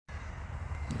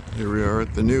Here we are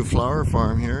at the new flower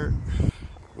farm here,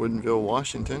 Woodinville,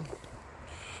 Washington.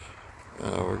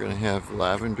 We're going to have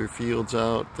lavender fields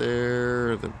out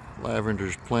there. The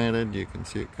lavender's planted. You can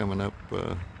see it coming up,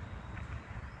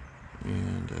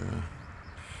 and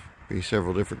be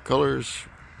several different colors: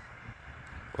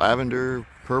 lavender,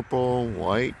 purple,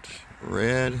 white,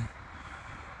 red.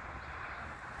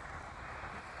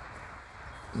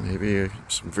 Maybe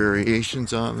some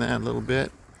variations on that a little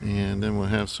bit, and then we'll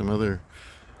have some other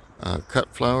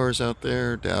cut flowers out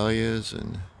there, dahlias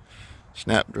and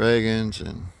snapdragons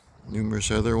and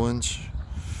numerous other ones.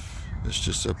 It's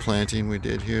just a planting we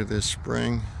did here this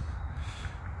spring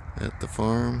at the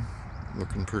farm.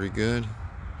 Looking pretty good.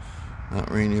 Mount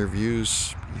Rainier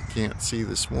views you can't see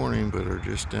this morning, but are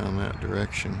just down that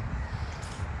direction.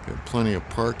 Got plenty of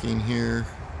parking here.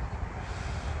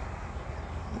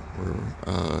 We're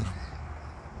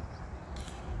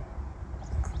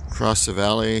across the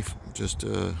valley, just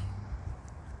a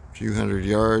few hundred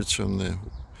yards from the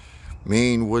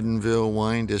main Woodinville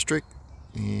wine district,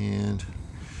 and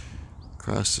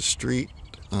across the street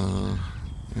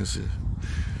is a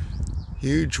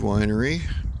huge winery,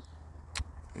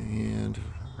 and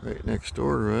right next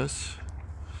door to us,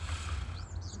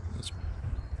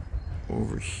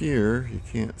 over here, you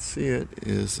can't see it,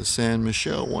 is the San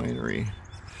Michelle winery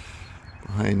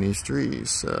behind these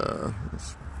trees.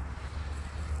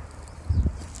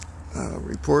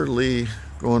 Reportedly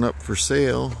going up for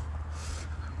sale.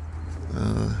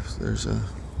 There's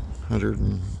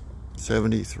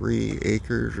 173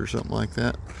 acres or something like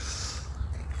that,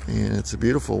 and it's a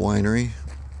beautiful winery.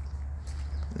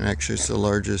 Actually, it's the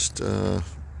largest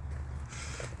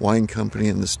wine company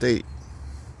in the state,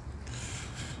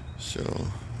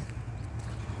 so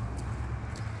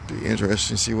be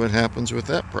interesting to see what happens with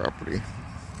that property.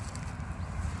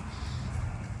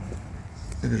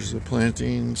 There's the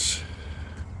plantings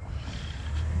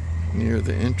near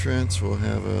the entrance. We'll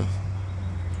have a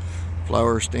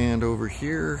flower stand over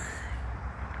here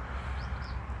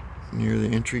near the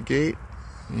entry gate,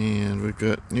 and we've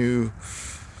got new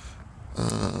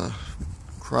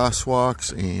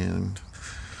crosswalks and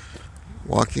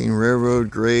walking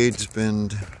railroad grades been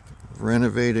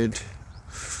renovated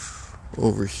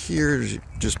over here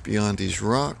just beyond these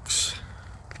rocks,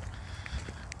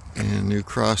 and new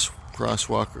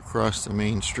crosswalk across the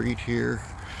main street here.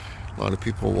 A lot of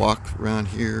people walk around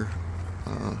here,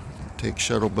 take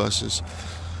shuttle buses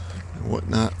and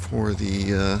whatnot for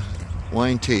the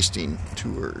wine tasting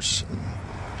tours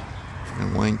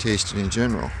and wine tasting in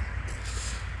general.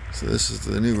 So this is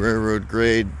the new railroad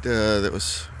grade that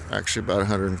was actually about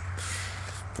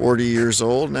 140 years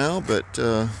old now, but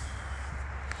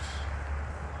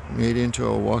made into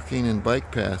a walking and bike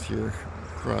path here.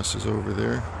 Crosses over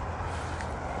there,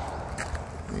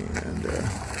 and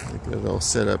we've got it all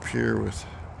set up here with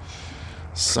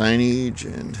signage,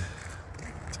 and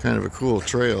it's kind of a cool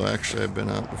trail. Actually, I've been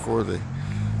out before they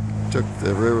took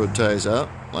the railroad ties out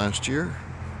last year,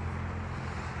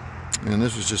 and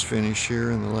this was just finished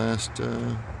here in the last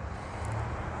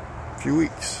few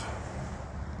weeks.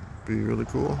 Be really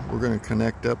cool. We're going to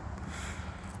connect up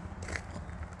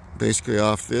basically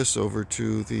off this over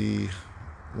to the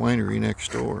winery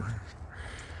next door.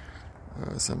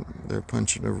 They're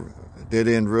punching a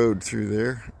dead-end road through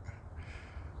there,